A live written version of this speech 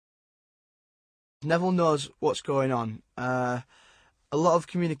Neville knows what's going on. A lot of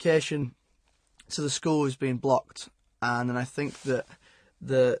communication to the school is being blocked, and then I think that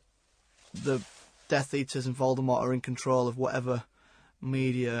the Death Eaters and Voldemort are in control of whatever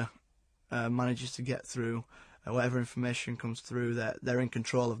media manages to get through, whatever information comes through. They're in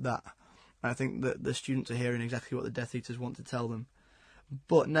control of that. And I think that the students are hearing exactly what the Death Eaters want to tell them.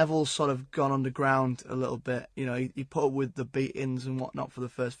 But Neville's sort of gone underground a little bit. You know, he put up with the beatings and whatnot for the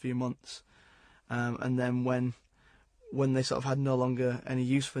first few months, and then when they sort of had no longer any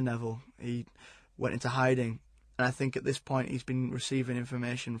use for Neville, he went into hiding. And I think at this point he's been receiving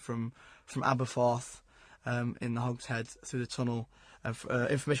information from Aberforth in the Hog's Head through the tunnel,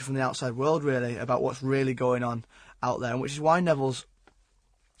 information from the outside world really about what's really going on out there, and which is why Neville's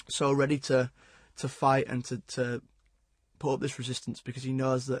so ready to fight and to put up this resistance, because he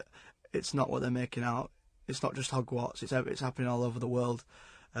knows that it's not what they're making out. It's not just Hogwarts. It's happening all over the world,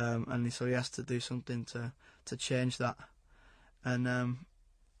 and so he has to do something to change that. And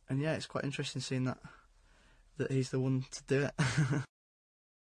yeah, it's quite interesting seeing that he's the one to do it.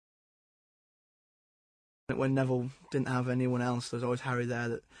 When Neville didn't have anyone else, there was always Harry there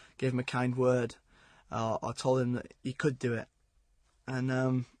that gave him a kind word, or told him that he could do it.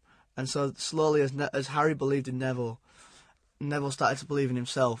 And so slowly, as Harry believed in Neville started to believe in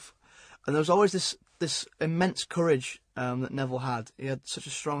himself. And there was always this immense courage that Neville had. He had such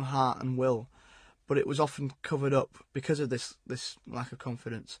a strong heart and will, but it was often covered up because of this lack of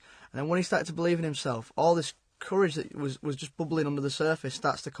confidence. And then when he started to believe in himself, all this courage that was just bubbling under the surface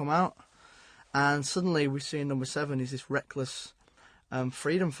starts to come out. And suddenly we see in number 7 he's this reckless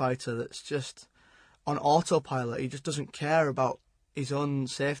freedom fighter that's just on autopilot. He just doesn't care about his own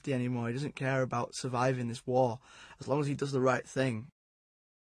safety anymore. He doesn't care about surviving this war as long as he does the right thing.